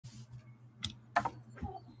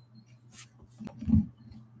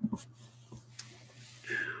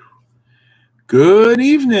Good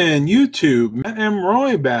evening, YouTube. Matt M.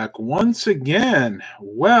 Roy back once again.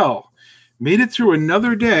 Well, made it through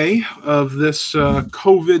another day of this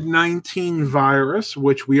COVID-19 virus,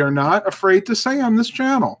 which we are not afraid to say on this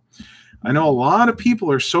channel. I know a lot of people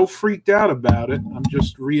are so freaked out about it. I'm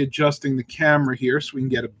just readjusting the camera here so we can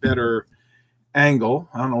get a better angle.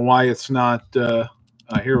 I don't know why it's not,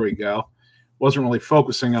 here we go. Wasn't really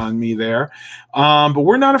focusing on me there. But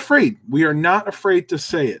we're not afraid. We are not afraid to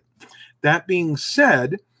say it. That being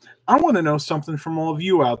said, I want to know something from all of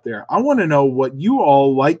you out there. I want to know what you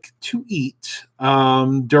all like to eat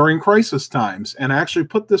during crisis times. And I actually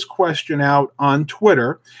put this question out on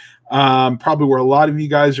Twitter, probably where a lot of you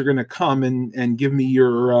guys are going to come and give me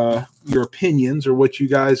your opinions or what you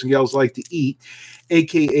guys and gals like to eat,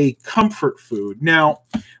 aka comfort food. Now,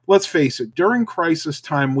 let's face it, during crisis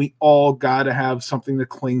time, we all got to have something to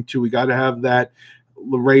cling to. We got to have that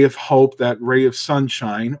ray of hope, that ray of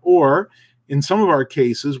sunshine, or in some of our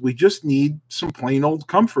cases, we just need some plain old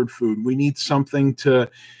comfort food. We need something to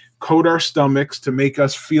coat our stomachs, to make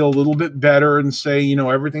us feel a little bit better and say, you know,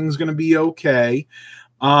 everything's going to be okay.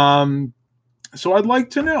 So I'd like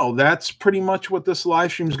to know. That's pretty much what this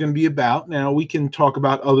live stream is going to be about. Now, we can talk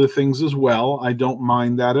about other things as well. I don't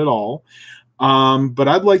mind that at all. But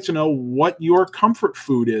I'd like to know what your comfort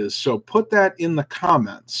food is. So put that in the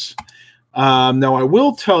comments. Now, I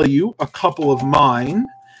will tell you a couple of mine.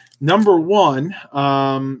 Number one,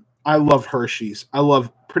 I love Hershey's. I love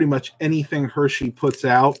pretty much anything Hershey puts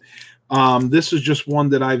out. This is just one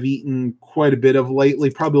that I've eaten quite a bit of lately,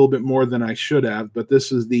 probably a little bit more than I should have. But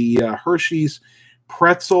this is the Hershey's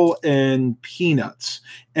pretzel and peanuts.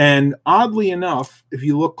 And oddly enough, if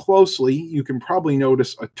you look closely, you can probably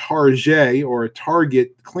notice a Target or a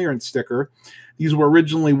Target clearance sticker. These were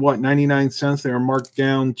originally, what, 99 cents? They were marked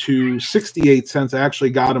down to 68 cents. I actually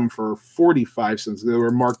got them for 45 cents. They were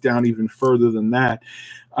marked down even further than that.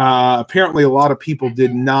 Apparently, a lot of people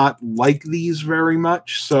did not like these very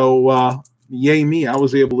much. So, yay me, I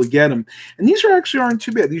was able to get them. And these aren't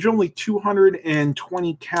too bad. These are only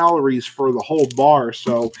 220 calories for the whole bar.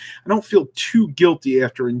 So I don't feel too guilty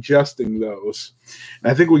after ingesting those.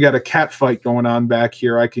 And I think we got a cat fight going on back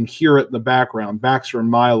here. I can hear it in the background. Baxter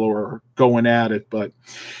and Milo are going at it, but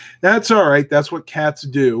that's all right. That's what cats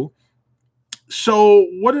do. So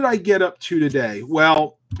what did I get up to today?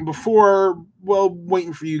 Well,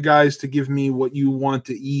 waiting for you guys to give me what you want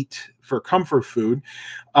to eat for comfort food,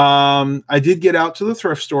 I did get out to the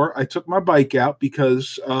thrift store. I took my bike out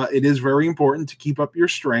because it is very important to keep up your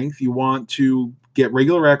strength. You want to get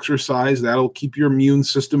regular exercise. That'll keep your immune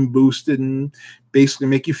system boosted and basically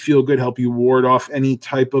make you feel good, help you ward off any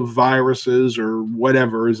type of viruses or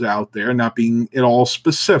whatever is out there, not being at all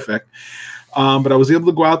specific. But I was able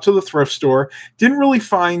to go out to the thrift store. Didn't really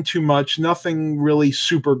find too much, nothing really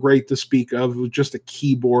super great to speak of. It was just a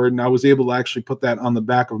keyboard, and I was able to actually put that on the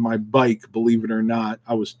back of my bike, believe it or not.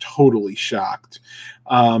 I was totally shocked.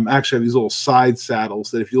 Actually, I have these little side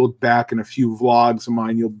saddles that if you look back in a few vlogs of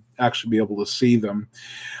mine, you'll actually be able to see them.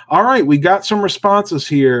 All right, we got some responses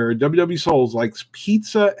here. WW Souls likes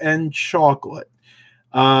pizza and chocolate.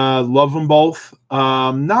 Love them both.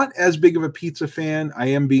 Not as big of a pizza fan. I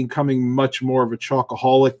am becoming much more of a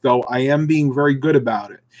chocoholic, though I am being very good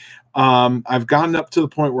about it. I've gotten up to the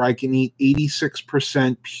point where I can eat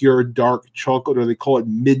 86% pure dark chocolate, or they call it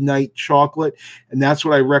midnight chocolate. And that's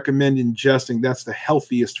what I recommend ingesting. That's the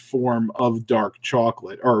healthiest form of dark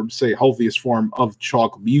chocolate, or say healthiest form of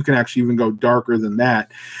chocolate. But you can actually even go darker than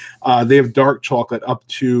that. They have dark chocolate up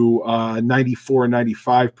to 94,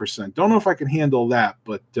 95%. Don't know if I can handle that,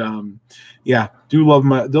 but yeah, do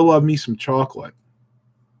love me some chocolate.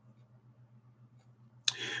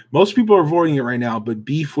 Most people are avoiding it right now, but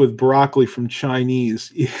beef with broccoli from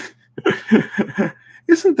Chinese.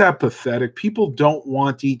 Isn't that pathetic? People don't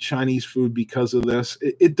want to eat Chinese food because of this.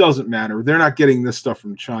 It doesn't matter. They're not getting this stuff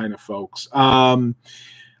from China, folks. I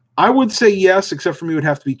would say yes, except for me, it would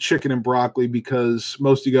have to be chicken and broccoli, because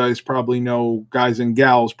most of you guys probably know, guys and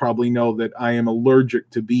gals probably know that I am allergic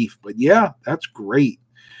to beef. But yeah, that's great.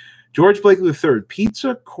 George Blakely III,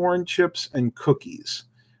 pizza, corn chips, and cookies.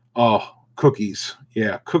 Oh, cookies.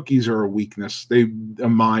 Yeah, cookies are a weakness. They are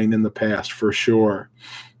mine in the past for sure.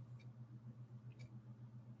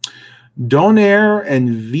 Donair and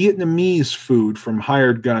Vietnamese food from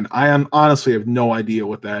Hired Gun. I honestly have no idea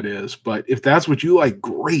what that is, but if that's what you like,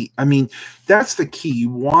 great. I mean, that's the key. You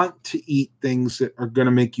want to eat things that are going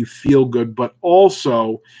to make you feel good, but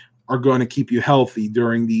also are going to keep you healthy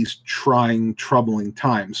during these trying, troubling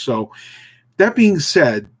times. So that being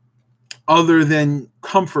said, other than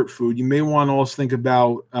comfort food, you may want to also think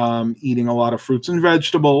about eating a lot of fruits and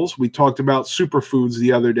vegetables. We talked about superfoods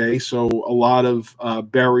the other day, so a lot of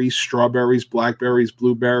berries, strawberries, blackberries,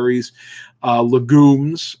 blueberries,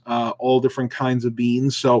 legumes, all different kinds of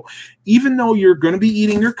beans. So even though you're going to be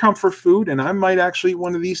eating your comfort food, and I might actually eat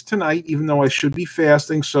one of these tonight, even though I should be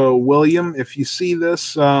fasting. So William, if you see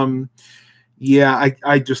this, yeah,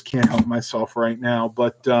 I just can't help myself right now,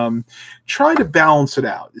 but try to balance it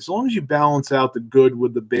out. As long as you balance out the good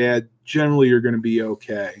with the bad, generally you're going to be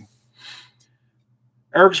okay.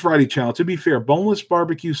 Eric's Variety Channel. To be fair, boneless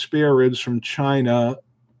barbecue spare ribs from China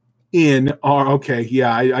Inn are okay.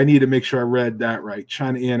 Yeah, I need to make sure I read that right.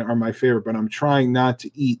 China Inn are my favorite, but I'm trying not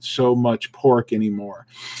to eat so much pork anymore.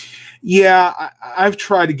 Yeah, I've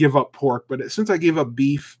tried to give up pork, but since I gave up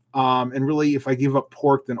beef, and really if I give up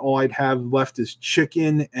pork, then all I'd have left is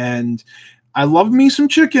chicken. And I love me some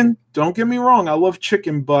chicken. Don't get me wrong. I love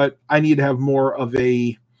chicken, but I need to have more of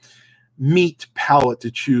a meat palette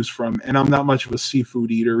to choose from. And I'm not much of a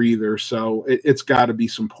seafood eater either. So it's got to be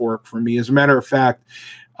some pork for me. As a matter of fact,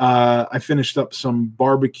 I finished up some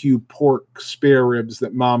barbecue pork spare ribs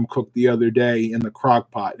that Mom cooked the other day in the crock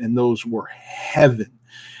pot, and those were heaven.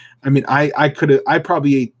 I mean, I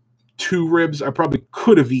probably ate 2 ribs. I probably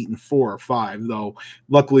could have eaten 4 or 5, though.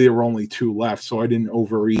 Luckily, there were only 2 left, so I didn't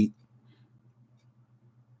overeat.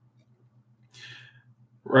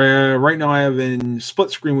 Right now, I have in split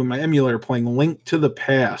screen with my emulator playing Link to the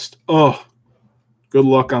Past. Oh, good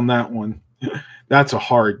luck on that one. That's a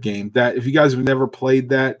hard game. That if you guys have never played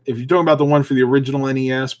that, if you're talking about the one for the original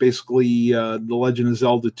NES, basically The Legend of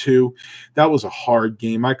Zelda 2, that was a hard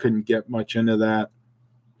game. I couldn't get much into that.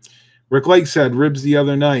 Rick Lake said ribs the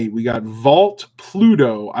other night. We got Vault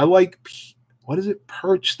Pluto. I like, what is it?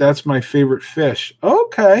 Perch. That's my favorite fish.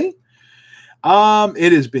 Okay.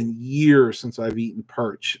 It has been years since I've eaten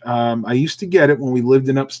perch. I used to get it when we lived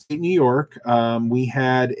in upstate New York. We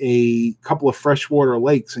had a couple of freshwater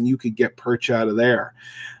lakes, and you could get perch out of there.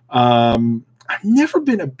 I've never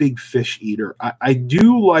been a big fish eater. I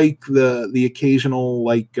do like the occasional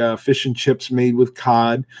fish and chips made with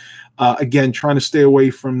cod. Again, trying to stay away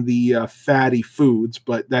from the fatty foods,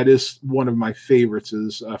 but that is one of my favorites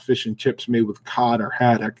is fish and chips made with cod or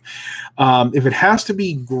haddock. If it has to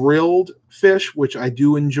be grilled fish, which I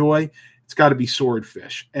do enjoy, it's got to be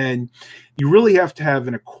swordfish. And you really have to have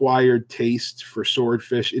an acquired taste for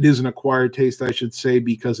swordfish. It is an acquired taste, I should say,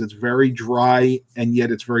 because it's very dry and yet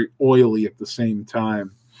it's very oily at the same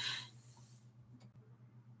time.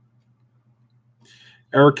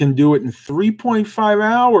 Eric can do it in 3.5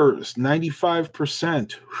 hours,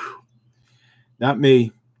 95%. Not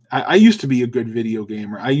me. I used to be a good video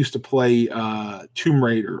gamer. I used to play Tomb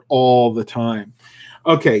Raider all the time.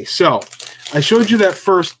 Okay, so I showed you that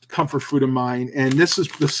first comfort food of mine, and this is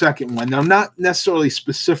the second one. Now, not necessarily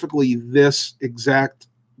specifically this exact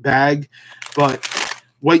bag, but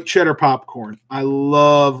white cheddar popcorn. I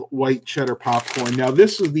love white cheddar popcorn. Now,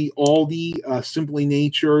 this is the Aldi Simply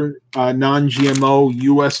Nature non-GMO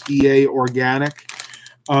USDA organic.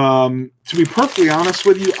 To be perfectly honest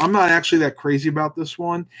with you, I'm not actually that crazy about this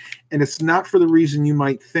one, and it's not for the reason you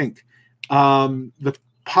might think. The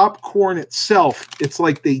popcorn itself, it's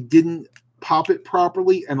like they didn't pop it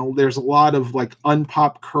properly, and there's a lot of like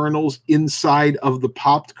unpopped kernels inside of the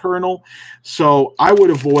popped kernel, so I would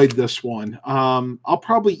avoid this one. I'll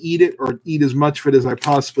probably eat it or eat as much of it as I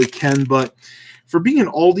possibly can, but for being an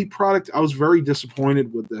Aldi product, I was very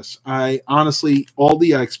disappointed with this. I honestly,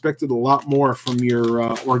 Aldi, I expected a lot more from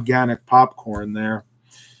your organic popcorn there.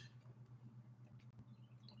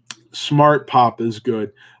 Smart Pop is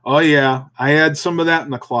good. Oh yeah, I had some of that in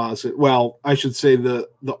the closet. Well, I should say the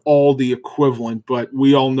Aldi equivalent, but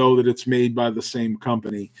we all know that it's made by the same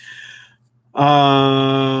company.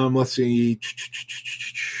 Let's see.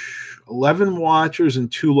 11 watchers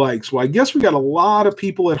and 2 likes. Well, I guess we got a lot of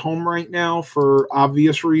people at home right now for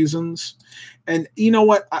obvious reasons. And you know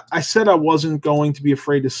what? I said I wasn't going to be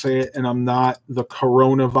afraid to say it, and I'm not. The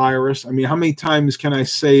coronavirus. I mean, how many times can I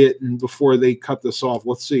say it and before they cut this off?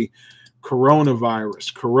 Let's see.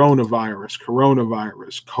 Coronavirus, coronavirus,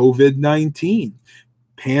 coronavirus, COVID-19,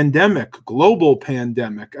 pandemic, global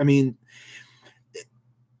pandemic. I mean,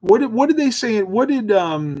 what did they say? What did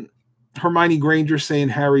Hermione Granger say in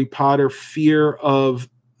Harry Potter? Fear of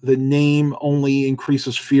the name only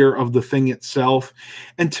increases fear of the thing itself.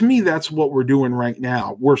 And to me, that's what we're doing right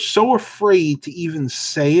now. We're so afraid to even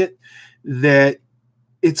say it that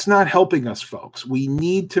it's not helping us, folks. We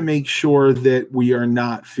need to make sure that we are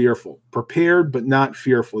not fearful. Prepared, but not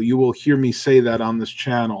fearful. You will hear me say that on this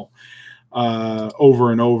channel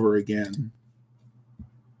over and over again.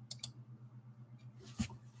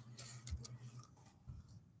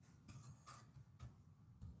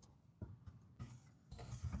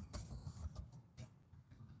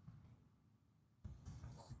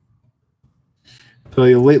 Tell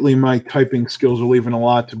you, lately my typing skills are leaving a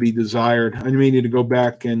lot to be desired. I may need to go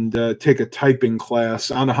back and take a typing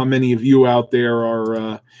class. I don't know how many of you out there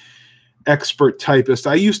are expert typists.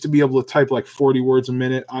 I used to be able to type like 40 words a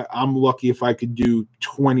minute. I'm lucky if I could do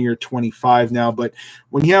 20 or 25 now. But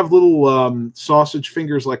when you have little sausage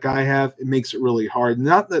fingers like I have, it makes it really hard.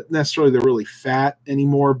 Not that necessarily they're really fat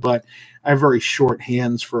anymore, but I have very short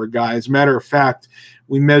hands for a guy. As a matter of fact,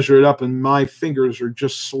 we measure it up, and my fingers are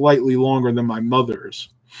just slightly longer than my mother's.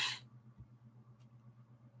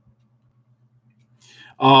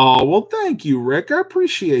 Oh, well, thank you, Rick. I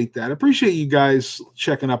appreciate that. I appreciate you guys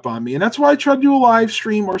checking up on me. And that's why I try to do a live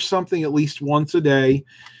stream or something at least once a day.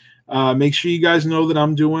 Make sure you guys know that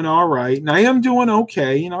I'm doing all right. And I am doing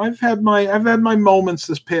okay. You know, I've had my moments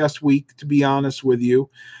this past week, to be honest with you.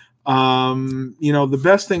 You know, the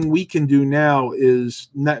best thing we can do now is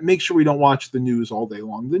make sure we don't watch the news all day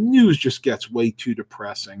long. The news just gets way too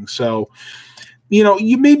depressing. So, you know,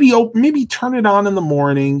 you maybe turn it on in the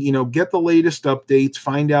morning, you know, get the latest updates,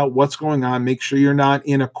 find out what's going on, make sure you're not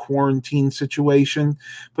in a quarantine situation.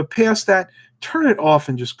 But past that, turn it off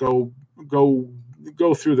and just go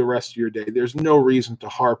through the rest of your day. There's no reason to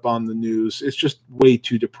harp on the news. It's just way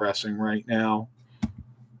too depressing right now.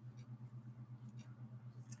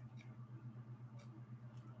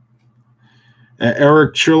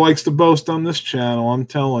 Eric sure likes to boast on this channel, I'm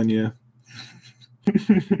telling you.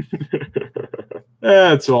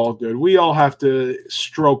 That's all good. We all have to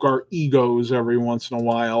stroke our egos every once in a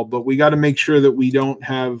while, but we got to make sure that we don't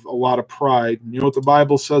have a lot of pride. You know what the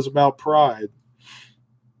Bible says about pride?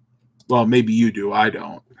 Well, maybe you do. I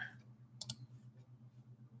don't.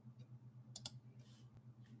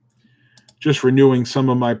 Just renewing some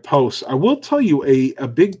of my posts. I will tell you a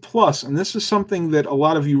big plus, and this is something that a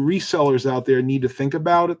lot of you resellers out there need to think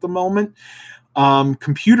about at the moment.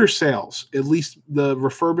 Computer sales, at least the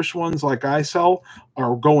refurbished ones like I sell,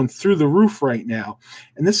 are going through the roof right now.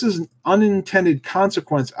 And this is an unintended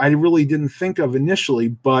consequence I really didn't think of initially,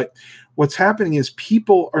 but what's happening is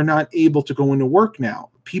people are not able to go into work now.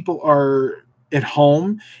 People are at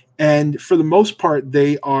home, and for the most part,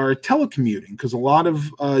 they are telecommuting because a lot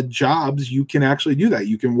of jobs, you can actually do that.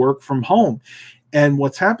 You can work from home. And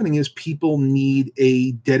what's happening is people need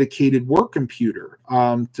a dedicated work computer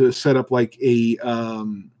to set up like a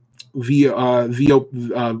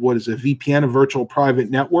VPN, a virtual private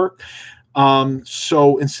network.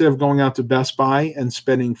 So instead of going out to Best Buy and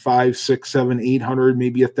spending $500, $600, $700, $800,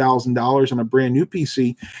 maybe $1,000 on a brand new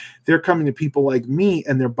PC, they're coming to people like me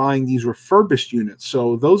and they're buying these refurbished units.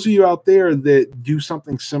 So those of you out there that do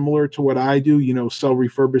something similar to what I do, you know, sell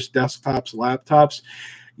refurbished desktops, laptops,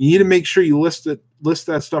 you need to make sure you list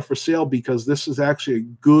that stuff for sale, because this is actually a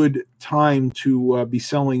good time to be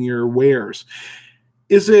selling your wares.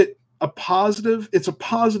 Is it a positive? It's a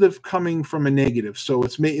positive coming from a negative. So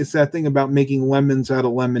it's that thing about making lemons out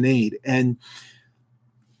of lemonade. And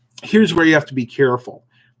here's where you have to be careful.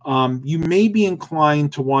 You may be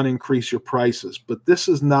inclined to want to increase your prices, but this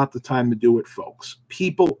is not the time to do it, folks.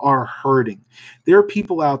 People are hurting. There are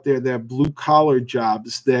people out there that have blue-collar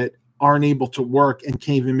jobs that aren't able to work and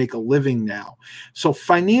can't even make a living now. So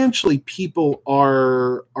financially, people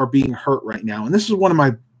are being hurt right now. And this is one of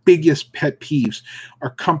my biggest pet peeves,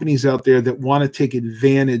 are companies out there that want to take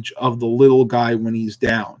advantage of the little guy when he's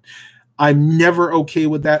down. I'm never okay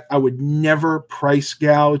with that. I would never price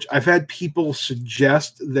gouge. I've had people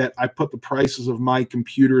suggest that I put the prices of my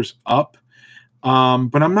computers up,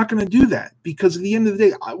 but I'm not going to do that, because at the end of the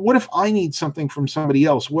day, what if I need something from somebody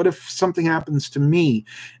else? What if something happens to me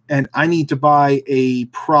and I need to buy a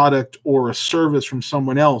product or a service from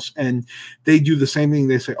someone else, and they do the same thing?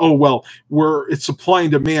 They say, "Oh, well, it's supply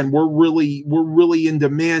and demand. We're really in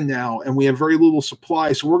demand now, and we have very little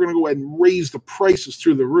supply, so we're going to go ahead and raise the prices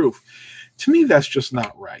through the roof." To me, that's just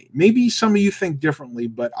not right. Maybe some of you think differently,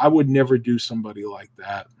 but I would never do somebody like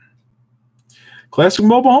that. Classic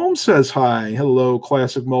Mobile Home says hi. Hello,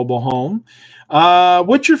 Classic Mobile Home.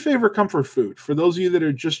 What's your favorite comfort food? For those of you that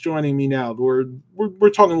are just joining me now, we're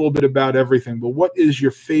talking a little bit about everything, but what is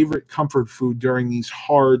your favorite comfort food during these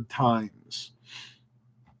hard times?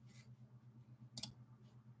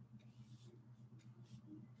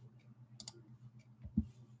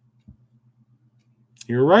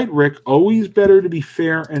 You're right, Rick. Always better to be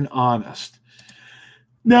fair and honest.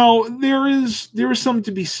 Now, there is something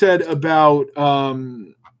to be said about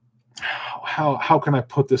how can I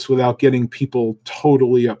put this without getting people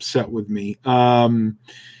totally upset with me,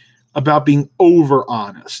 about being over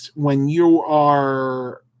honest. When you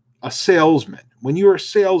are a salesman, When you're a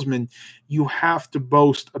salesman, you have to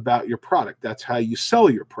boast about your product. That's how you sell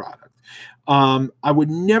your product. I would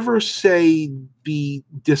never say be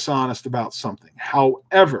dishonest about something.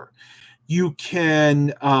 However, you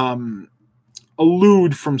can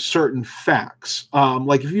elude from certain facts.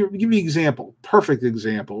 Like if you give me an example, perfect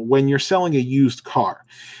example, when you're selling a used car,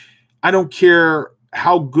 I don't care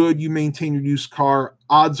how good you maintain your used car,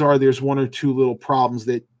 odds are there's one or two little problems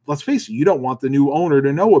that, let's face it, you don't want the new owner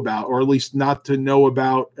to know about, or at least not to know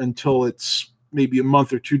about until it's maybe a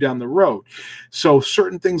month or two down the road. So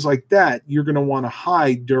certain things like that, you're going to want to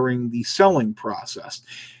hide during the selling process.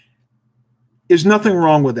 There's nothing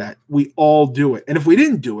wrong with that. We all do it. And if we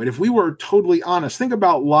didn't do it, if we were totally honest, think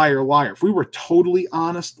about liar, liar. If we were totally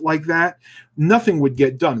honest like that, nothing would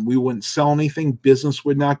get done. We wouldn't sell anything. Business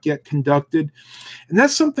would not get conducted. And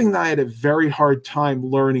that's something that I had a very hard time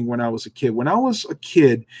learning when I was a kid. When I was a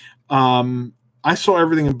kid, I saw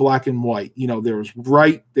everything in black and white. You know, there was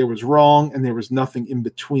right, there was wrong, and there was nothing in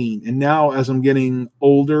between. And now as I'm getting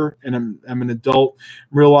older and I'm an adult,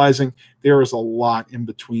 I'm realizing there is a lot in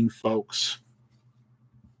between, folks.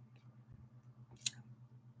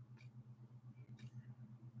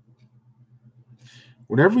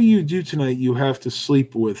 Whatever you do tonight, you have to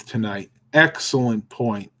sleep with tonight. Excellent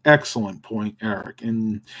point. Excellent point, Eric.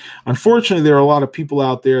 And unfortunately, there are a lot of people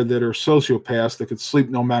out there that are sociopaths that could sleep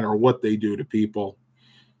no matter what they do to people.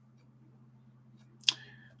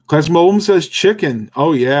 Cosmolum says chicken.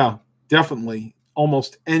 Oh, yeah, definitely.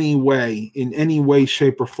 Almost any way, in any way,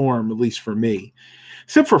 shape, or form, at least for me.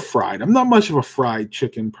 Except for fried. I'm not much of a fried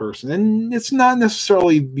chicken person. And it's not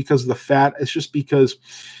necessarily because of the fat. It's just because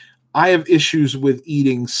I have issues with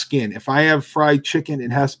eating skin. If I have fried chicken, it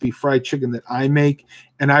has to be fried chicken that I make,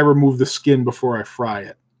 and I remove the skin before I fry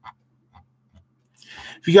it.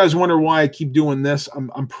 If you guys wonder why I keep doing this,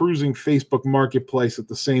 I'm perusing Facebook Marketplace at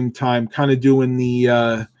the same time, kind of doing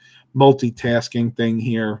the multitasking thing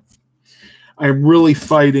here. I'm really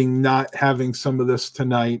fighting not having some of this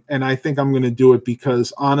tonight, and I think I'm going to do it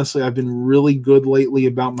because, honestly, I've been really good lately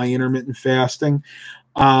about my intermittent fasting,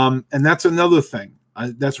 and that's another thing.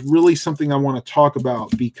 That's really something I want to talk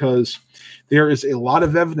about because there is a lot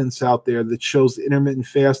of evidence out there that shows that intermittent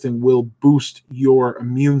fasting will boost your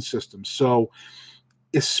immune system. So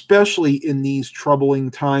especially in these troubling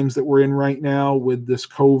times that we're in right now with this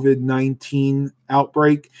COVID-19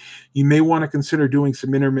 outbreak, you may want to consider doing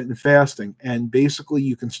some intermittent fasting. And basically,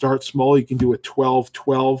 you can start small. You can do a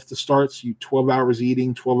 12-12 to start, so you 12 hours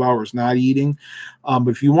eating, 12 hours not eating. But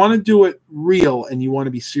if you want to do it real and you want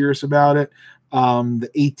to be serious about it, the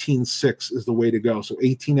 18-6 is the way to go. So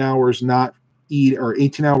 18 hours not eat, or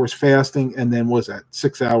 18 hours fasting, and then what's that?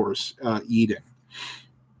 6 hours eating.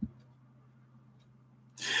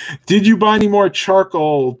 Did you buy any more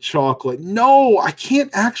charcoal chocolate? No, I can't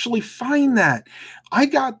actually find that. I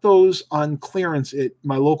got those on clearance at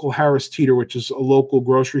my local Harris Teeter, which is a local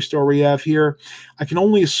grocery store we have here. I can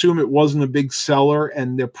only assume it wasn't a big seller,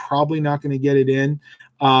 and they're probably not going to get it in.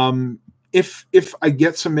 If I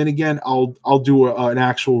get some in again, I'll do an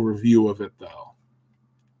actual review of it, though.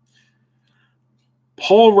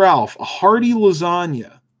 Paul Ralph, a hearty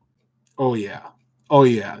lasagna. Oh,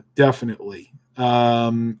 yeah, definitely.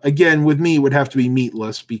 Again, with me, it would have to be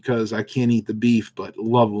meatless because I can't eat the beef, but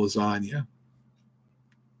love lasagna.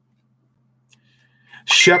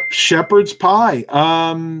 Shepherd's pie.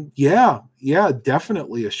 Yeah,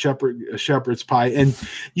 definitely a shepherd's pie. And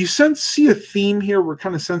you see a theme here. We're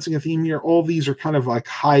kind of sensing a theme here. All these are kind of like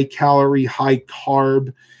high calorie, high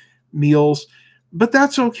carb meals, but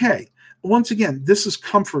that's okay. Once again, this is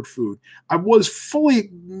comfort food. I was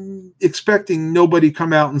fully expecting nobody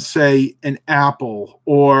come out and say an apple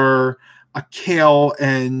or a kale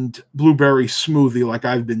and blueberry smoothie like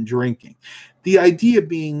I've been drinking. The idea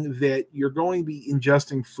being that you're going to be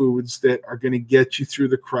ingesting foods that are going to get you through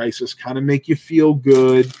the crisis, kind of make you feel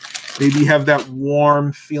good, maybe have that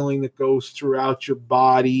warm feeling that goes throughout your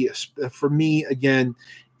body. For me, again,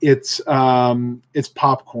 it's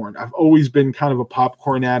popcorn. I've always been kind of a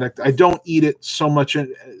popcorn addict. I don't eat it so much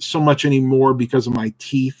anymore because of my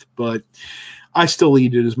teeth, but I still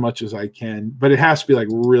eat it as much as I can. But it has to be like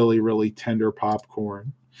really, really tender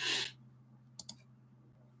popcorn.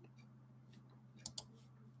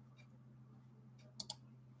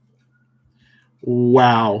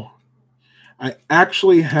 Wow. I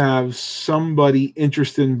actually have somebody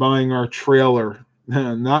interested in buying our trailer.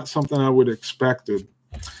 Not something I would have expected.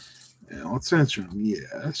 Now, let's answer them.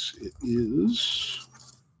 Yes, it is.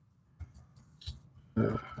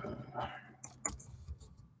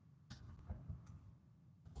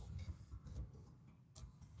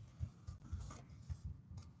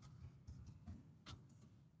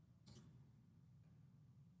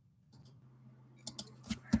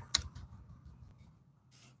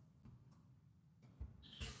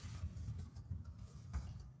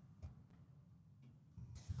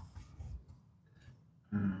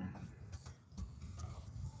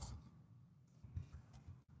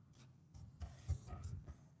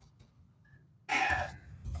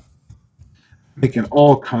 Making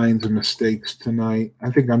all kinds of mistakes tonight. I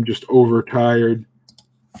think I'm just overtired.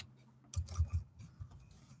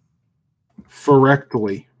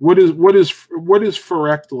 Correctly. What is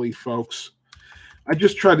correctly, folks? I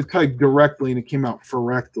just tried to type directly and it came out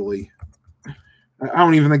correctly. I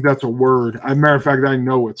don't even think that's a word. As a matter of fact, I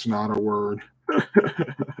know it's not a word.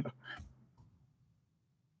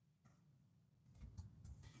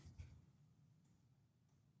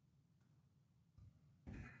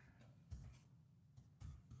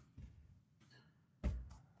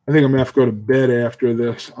 I think I'm going to have to go to bed after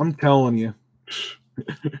this. I'm telling you.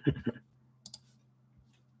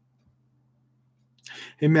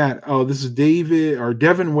 Hey, Matt. Oh, this is David or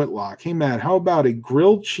Devin Whitlock. Hey, Matt, how about a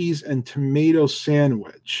grilled cheese and tomato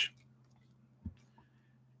sandwich?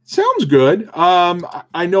 Sounds good.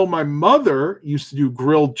 I know my mother used to do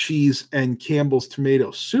grilled cheese and Campbell's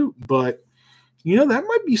tomato soup, but you know, that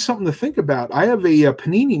might be something to think about. I have a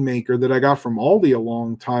panini maker that I got from Aldi a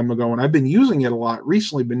long time ago, and I've been using it a lot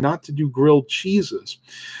recently, but not to do grilled cheeses.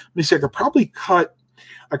 Let me see. I could probably cut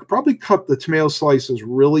the tomato slices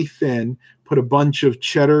really thin, put a bunch of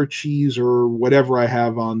cheddar cheese or whatever I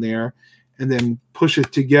have on there, and then push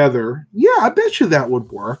it together. Yeah, I bet you that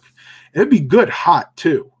would work. It'd be good hot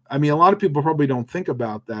too. I mean, a lot of people probably don't think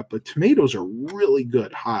about that, but tomatoes are really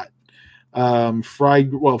good hot. Fried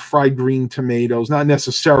green tomatoes, not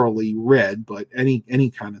necessarily red, but any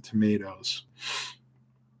kind of tomatoes.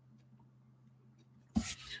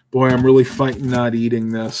 Boy, I'm really fighting not eating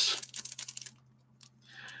this.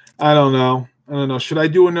 I don't know. Should I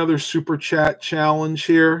do another super chat challenge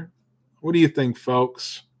here? What do you think,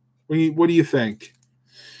 folks? What do you think?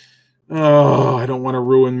 Oh, I don't want to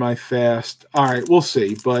ruin my fast. All right, we'll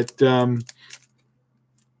see. But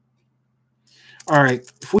all right,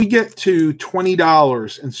 if we get to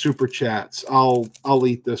 $20 in super chats, I'll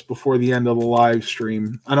eat this before the end of the live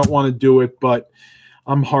stream. I don't want to do it, but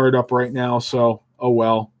I'm hard up right now, so oh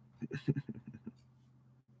well.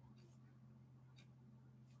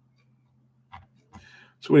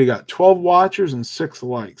 So what do you got? 12 watchers and 6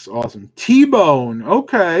 likes. Awesome. T-bone.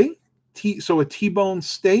 Okay. So a T-bone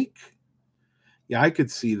steak? Yeah, I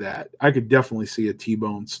could see that. I could definitely see a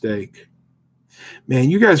T-bone steak. Man,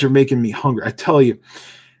 you guys are making me hungry. I tell you,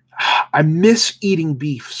 I miss eating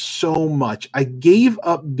beef so much. I gave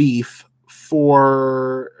up beef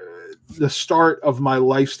for the start of my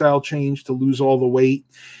lifestyle change to lose all the weight.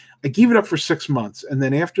 I gave it up for 6 months. And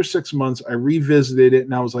then after 6 months, I revisited it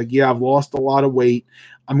and I was like, yeah, I've lost a lot of weight.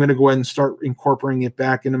 I'm going to go ahead and start incorporating it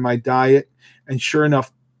back into my diet. And sure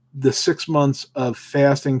enough, the 6 months of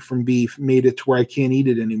fasting from beef made it to where I can't eat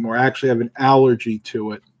it anymore. I actually have an allergy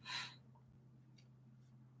to it.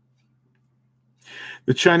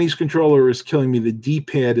 The Chinese controller is killing me. The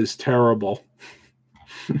D-pad is terrible.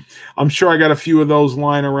 I'm sure I got a few of those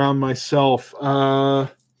lying around myself. Matter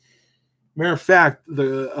of fact,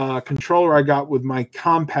 the controller I got with my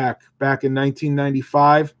compact back in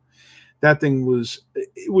 1995, that thing was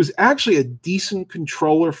actually a decent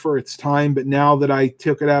controller for its time. But now that I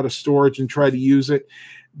took it out of storage and tried to use it,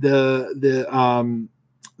 the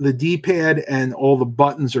D-pad and all the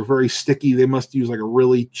buttons are very sticky. They must use like a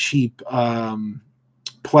really cheap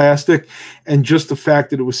plastic, and just the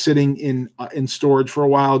fact that it was sitting in storage for a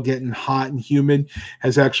while, getting hot and humid,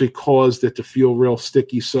 has actually caused it to feel real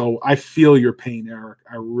sticky. So I feel your pain, Eric.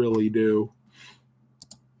 I really do.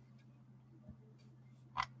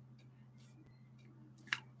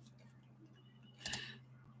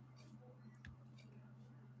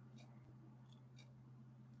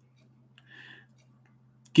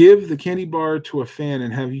 Give the candy bar to a fan.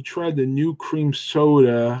 And have you tried the new cream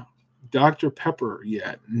soda Dr. Pepper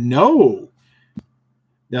yet? No.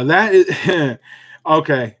 Now that is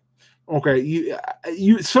okay.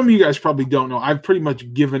 You some of you guys probably don't know. I've pretty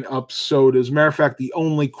much given up soda. As a matter of fact, the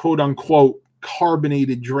only quote unquote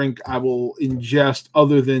carbonated drink I will ingest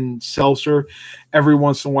other than seltzer, every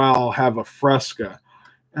once in a while I'll have a Fresca.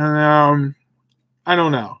 And I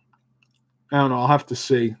don't know. I'll have to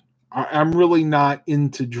see. I'm really not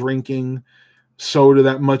into drinking soda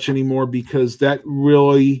that much anymore because that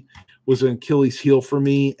really was an Achilles heel for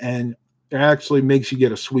me, and it actually makes you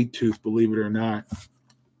get a sweet tooth, believe it or not.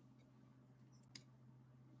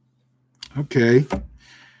 Okay.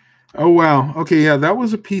 Oh, wow. Okay, yeah, that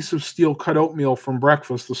was a piece of steel cut oatmeal from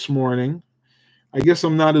breakfast this morning. I guess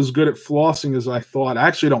I'm not as good at flossing as I thought. I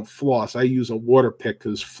actually don't floss. I use a water pick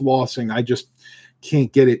because flossing, I just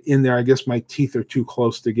can't get it in there. I guess my teeth are too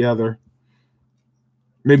close together.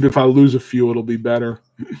 Maybe if I lose a few, it'll be better.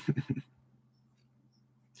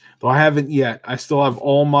 Though I haven't yet. I still have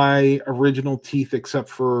all my original teeth except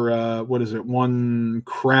for, what is it, one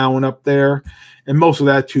crown up there. And most of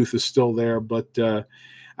that tooth is still there. But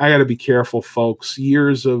I got to be careful, folks.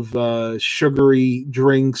 Years of sugary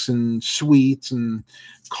drinks and sweets and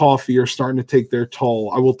coffee are starting to take their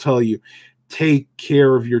toll. I will tell you, take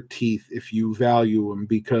care of your teeth if you value them,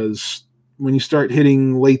 because when you start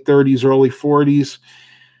hitting late 30s, early 40s,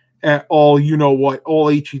 all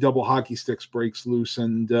HE double hockey sticks breaks loose,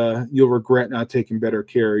 and you'll regret not taking better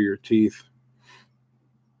care of your teeth.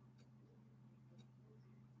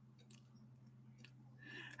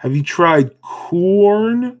 Have you tried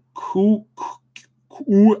corn?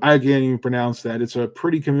 I can't even pronounce that. It's a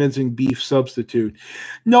pretty convincing beef substitute.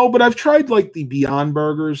 No, but I've tried like the Beyond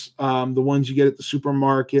Burgers, the ones you get at the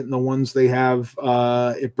supermarket, and the ones they have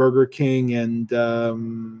at Burger King and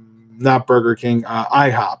not Burger King,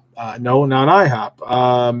 IHOP. No, not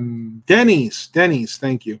IHOP. Denny's.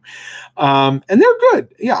 Thank you. And they're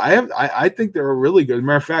good. Yeah, I think they're really good. As a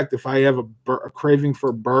matter of fact, if I have a craving for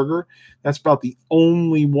a burger, that's about the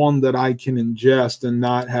only one that I can ingest and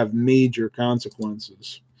not have major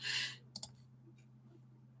consequences.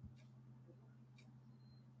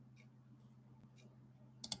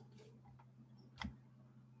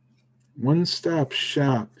 One-stop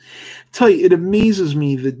shop. I tell you, it amazes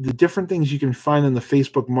me the different things you can find on the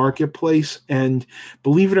Facebook Marketplace. And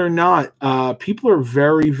believe it or not, people are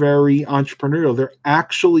very, very entrepreneurial. They're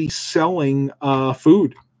actually selling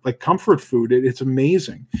food, like comfort food. It's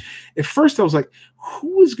amazing. At first, I was like,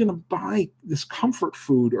 who is going to buy this comfort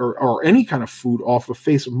food or any kind of food off of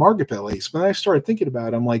Facebook Marketplace? But then I started thinking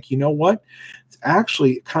about it. I'm like, you know what? It's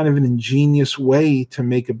actually kind of an ingenious way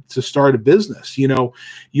to start a business. You know,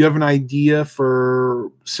 you have an idea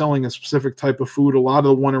for selling a specific type of food. A lot of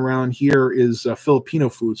the one around here is Filipino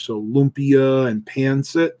food, so lumpia and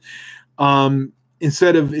pancit.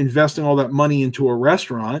 Instead of investing all that money into a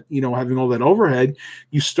restaurant, having all that overhead,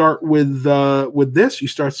 you start with this. You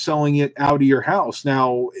start selling it out of your house.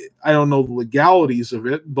 Now, I don't know the legalities of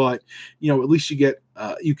it, but at least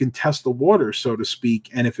you can test the water, so to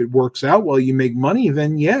speak. And if it works out well, you make money.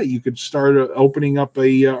 Then yeah, you could start opening up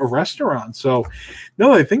a restaurant. So, now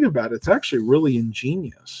that I think about it, it's actually really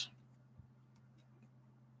ingenious.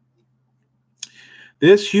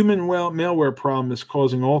 This human malware problem is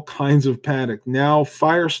causing all kinds of panic. Now,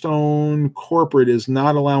 Firestone Corporate is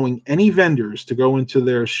not allowing any vendors to go into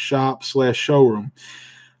their shop/showroom.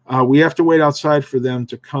 We have to wait outside for them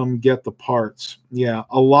to come get the parts. Yeah,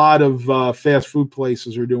 a lot of fast food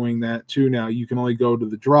places are doing that too now. You can only go to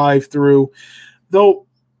the drive-through. Though,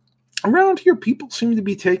 around here, people seem to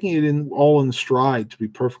be taking it all in stride, to be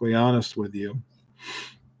perfectly honest with you.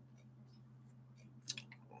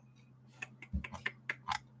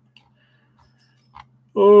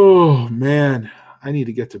 Oh, man, I need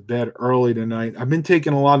to get to bed early tonight. I've been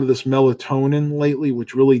taking a lot of this melatonin lately,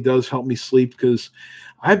 which really does help me sleep because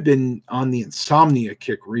I've been on the insomnia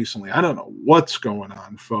kick recently. I don't know what's going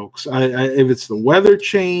on, folks. If it's the weather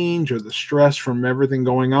change or the stress from everything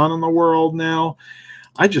going on in the world now,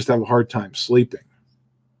 I just have a hard time sleeping.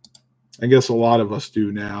 I guess a lot of us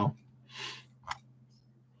do now.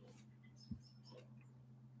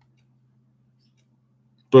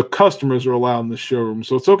 But customers are allowed in the showroom.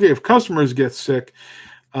 So it's okay if customers get sick,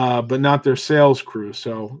 but not their sales crew.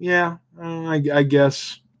 So, yeah, I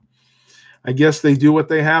guess they do what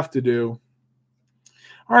they have to do.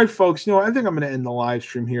 All right, folks, I think I'm going to end the live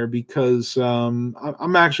stream here because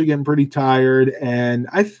I'm actually getting pretty tired, and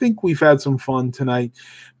I think we've had some fun tonight.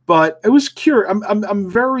 But I was curious. I'm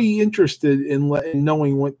very interested in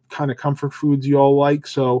knowing what kind of comfort foods you all like.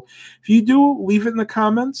 So if you do, leave it in the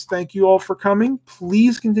comments. Thank you all for coming.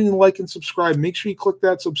 Please continue to like and subscribe. Make sure you click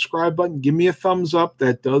that subscribe button. Give me a thumbs up.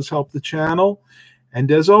 That does help the channel.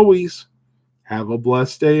 And as always, have a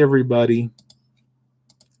blessed day, everybody.